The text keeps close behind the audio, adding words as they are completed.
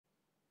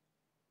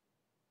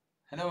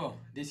Hello,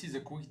 this is a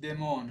quick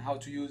demo on how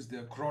to use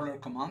the crawler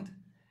command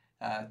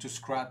to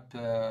scrap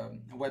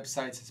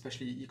websites,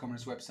 especially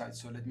e-commerce websites.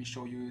 So let me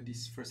show you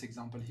this first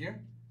example here.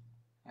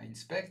 I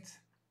inspect.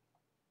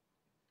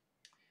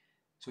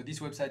 So this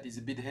website is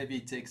a bit heavy.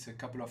 It takes a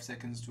couple of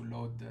seconds to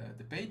load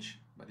the page,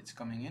 but it's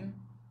coming in.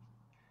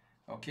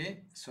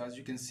 Okay, so as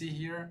you can see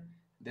here,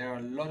 there are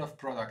a lot of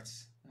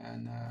products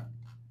and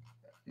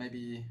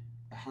maybe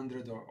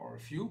 100 or a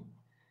few.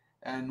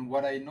 And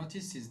what I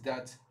noticed is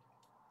that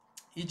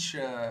each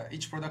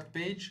product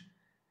page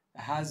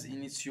has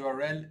in its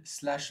URL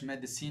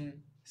 /medicine/.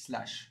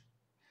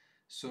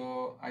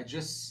 So I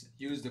just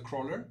use the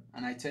crawler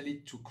and I tell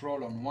it to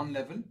crawl on one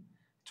level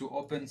to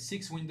open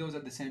 6 windows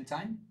at the same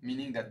time,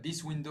 meaning that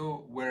this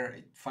window where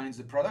it finds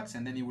the products,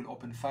 and then it will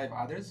open 5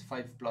 others,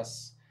 5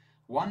 plus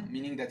 1,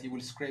 meaning that it will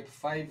scrape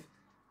 5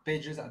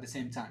 pages at the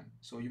same time.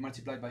 So you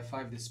multiply by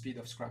 5 the speed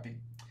of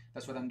scrapping.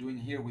 That's what I'm doing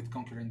here with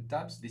concurrent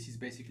tabs. This is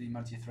basically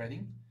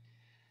multi-threading.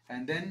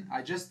 And then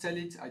I just tell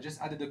it, I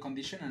just added a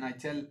condition and I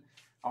tell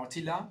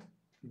Artilla,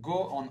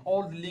 go on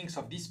all the links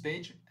of this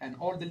page and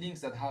all the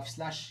links that have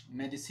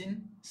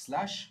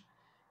 /medicine/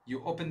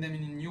 you open them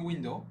in a new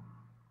window.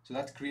 So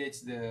that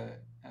creates the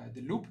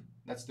loop,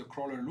 that's the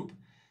crawler loop.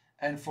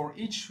 And for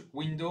each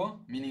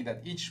window, meaning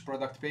that each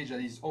product page that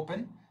is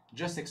open,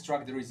 just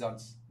extract the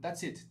results.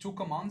 That's it, 2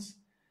 commands,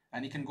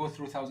 and you can go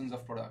through thousands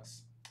of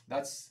products.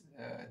 That's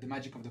the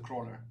magic of the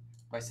crawler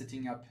by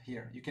setting up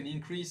here. You can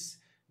increase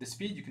the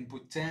speed, you can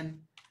put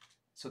 10,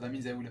 so that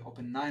means they will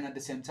open 9 at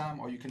the same time,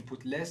 or you can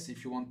put less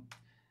if you want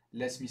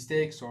less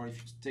mistakes, or if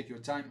you take your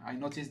time. I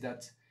noticed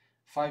that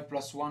 5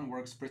 plus 1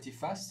 works pretty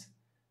fast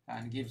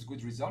and gives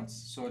good results.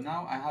 So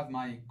now I have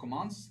my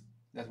commands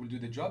that will do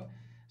the job.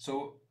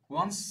 So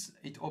once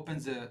it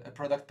opens a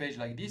product page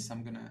like this,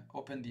 I'm gonna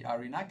open the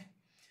Arinac.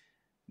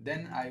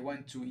 Then I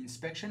went to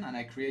inspection and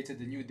I created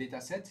a new data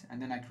set, and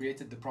then I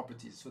created the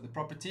properties. So the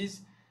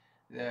properties,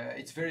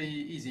 it's very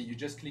easy. You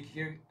just click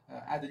here,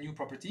 add a new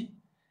property,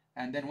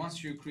 and then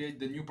once you create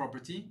the new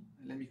property,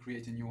 let me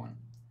create a new one.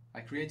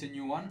 I create a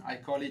new one, I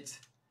call it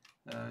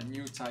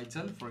new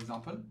title, for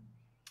example,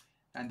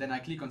 and then I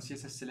click on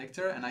CSS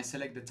selector and I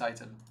select the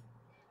title.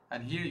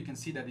 And here you can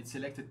see that it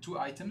selected 2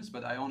 items,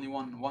 but I only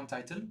want 1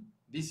 title.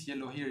 This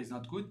yellow here is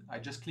not good. I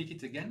just click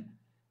it again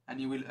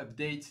and it will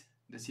update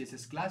the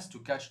CSS class to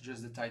catch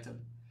just the title.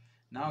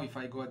 Now if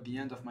I go at the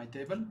end of my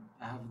table,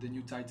 I have the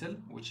new title,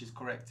 which is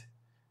correct.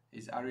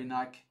 It's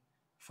Arinac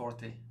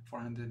Forte,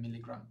 400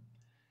 milligram.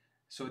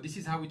 So this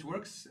is how it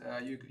works.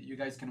 You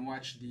guys can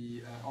watch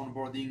the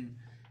onboarding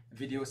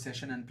video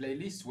session and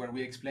playlist where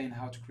we explain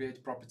how to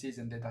create properties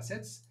and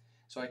datasets.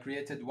 So I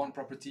created 1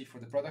 property for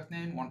the product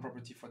name, 1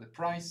 property for the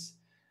price.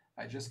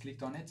 I just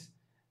clicked on it.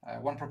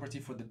 1 property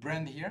for the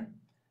brand here,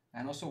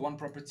 and also 1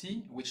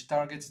 property which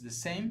targets the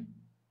same,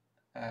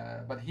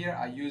 but here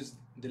I used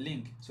the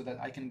link so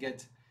that I can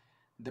get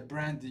the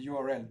brand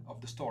URL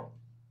of the store.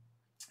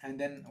 And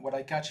then what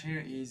I catch here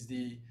is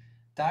the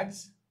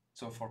tags,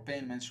 so for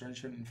pain,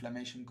 menstruation,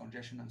 inflammation,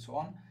 congestion, and so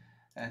on,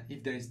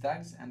 if there is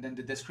tags, and then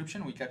the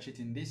description, we catch it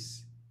in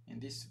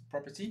this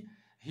property.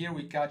 Here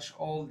we catch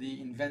all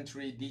the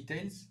inventory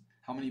details,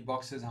 how many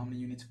boxes, how many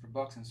units per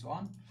box, and so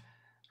on.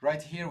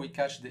 Right here we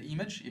catch the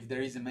image, if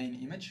there is a main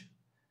image,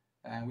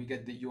 and we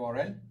get the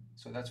URL.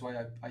 So that's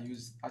why I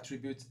use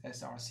attribute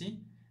src,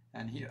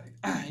 and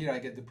here I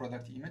get the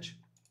product image.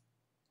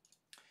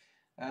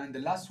 And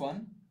the last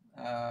one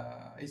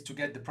is to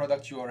get the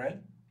product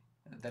URL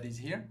that is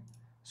here.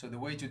 So the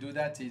way to do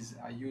that is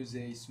I use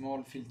a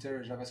small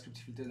filter, a JavaScript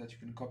filter that you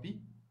can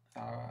copy.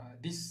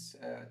 This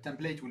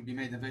template will be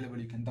made available.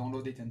 You can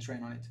download it and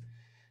train on it.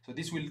 So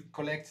this will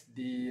collect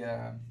the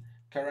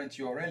current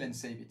URL and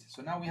save it.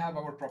 So now we have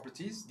our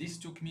properties. This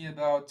took me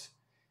about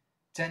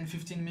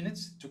 10-15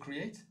 minutes to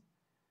create,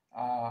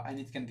 and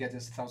it can get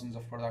us thousands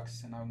of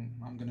products, and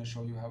I'm going to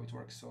show you how it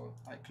works. So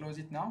I close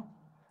it now,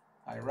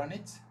 I run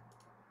it.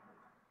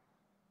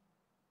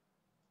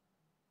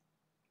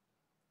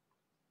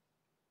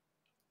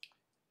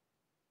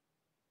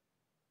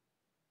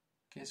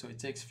 Okay, so it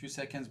takes a few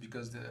seconds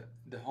because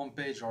the home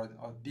page or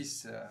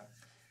this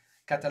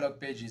catalog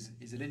page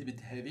is a little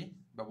bit heavy,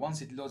 but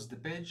once it loads the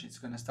page, it's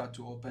going to start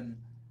to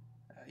open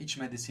each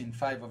medicine,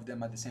 5 of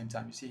them at the same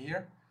time. You see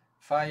here,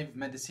 5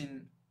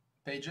 medicine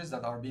pages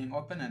that are being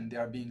opened and they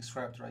are being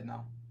scrapped right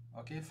now.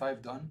 Okay,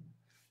 5 done.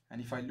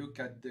 And if I look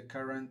at the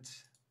current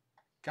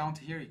count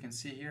here, you can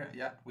see here,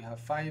 yeah, we have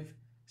 5,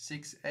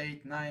 6,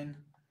 8, 9.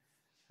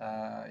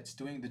 It's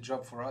doing the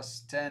job for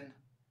us, 10.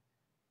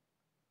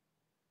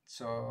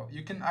 So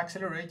you can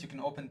accelerate, you can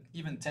open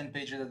even 10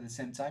 pages at the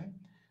same time,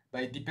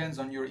 but it depends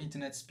on your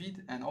internet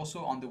speed and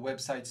also on the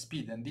website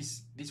speed. And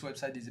this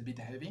website is a bit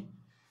heavy.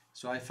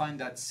 So I find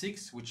that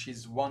 6, which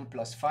is 1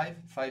 plus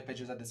 5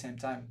 pages at the same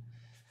time,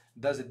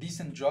 does a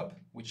decent job,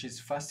 which is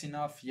fast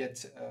enough,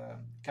 yet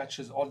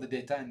catches all the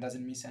data and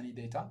doesn't miss any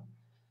data.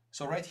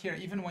 So right here,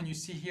 even when you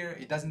see here,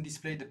 it doesn't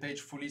display the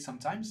page fully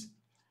sometimes.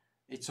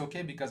 It's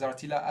okay because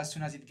Artilla, as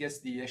soon as it gets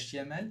the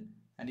HTML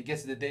and it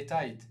gets the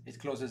data, it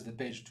closes the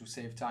page to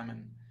save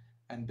time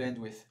and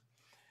bandwidth.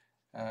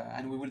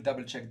 and we will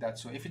double check that.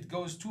 So if it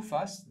goes too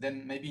fast,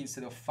 then maybe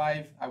instead of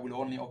 5, I will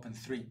only open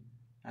 3,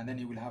 and then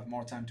you will have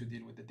more time to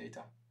deal with the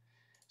data.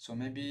 So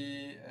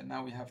maybe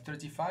now we have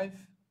 35,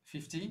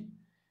 50.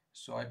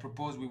 So I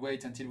propose we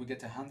wait until we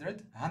get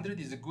 100. 100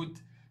 is a good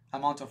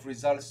amount of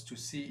results to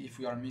see if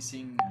we are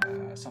missing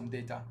some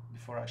data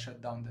before I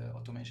shut down the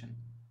automation.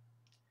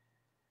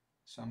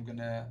 So I'm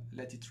gonna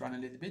let it run a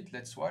little bit.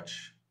 Let's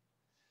watch.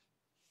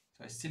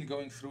 So it's still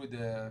going through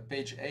the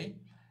page A,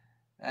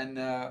 and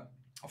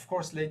of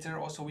course later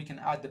also we can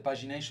add the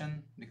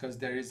pagination, because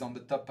there is on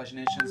the top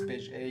paginations,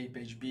 page A,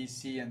 page B,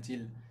 C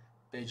until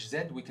page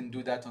Z. We can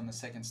do that on the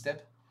second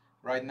step.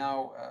 Right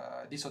now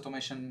this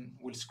automation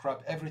will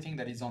scrap everything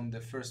that is on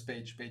the first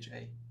page, page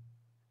A.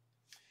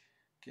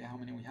 Okay, how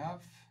many we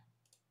have?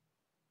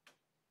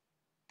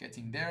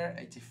 Getting there,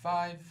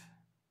 85.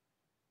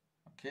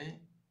 Okay,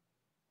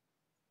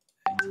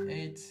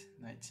 88,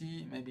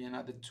 90, maybe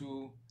another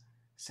 2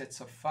 sets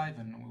of 5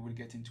 and we will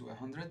get into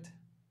 100.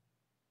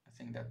 I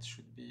think that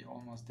should be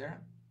almost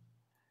there.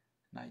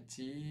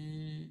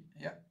 90,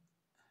 yeah,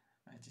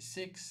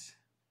 96.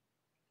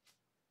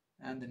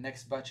 And the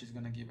next batch is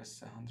going to give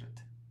us 100.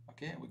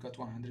 Okay, we got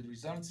 100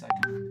 results.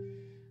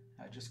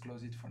 I just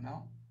close it for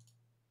now.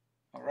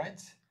 All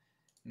right,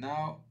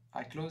 now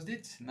I closed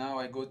it. Now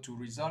I go to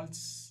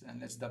results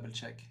and let's double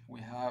check. We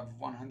have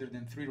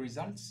 103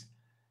 results.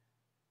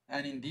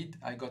 And indeed,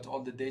 I got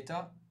all the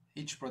data,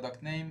 each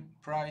product name,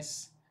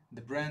 price,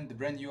 the brand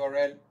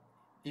URL.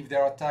 If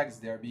there are tags,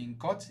 they are being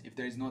caught. If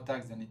there is no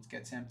tags, then it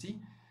gets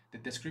empty. The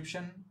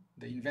description,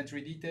 the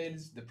inventory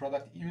details, the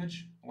product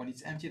image. When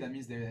it's empty, that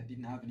means they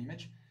didn't have an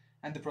image.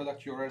 And the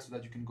product URL so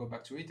that you can go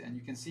back to it. And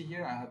you can see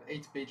here, I have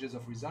 8 pages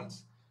of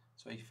results.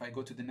 So if I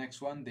go to the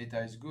next one,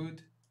 data is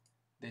good,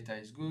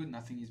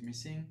 nothing is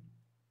missing.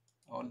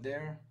 All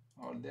there,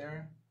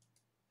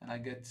 and I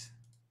get,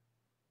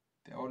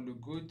 they all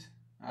look good.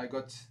 I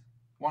got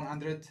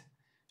 100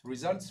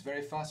 results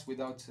very fast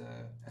without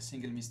a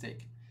single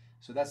mistake.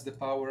 So that's the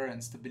power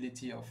and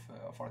stability of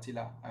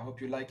Artilla. I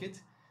hope you like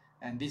it.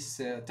 And this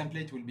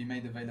template will be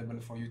made available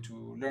for you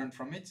to learn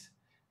from it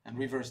and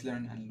reverse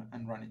learn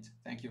and run it.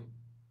 Thank you.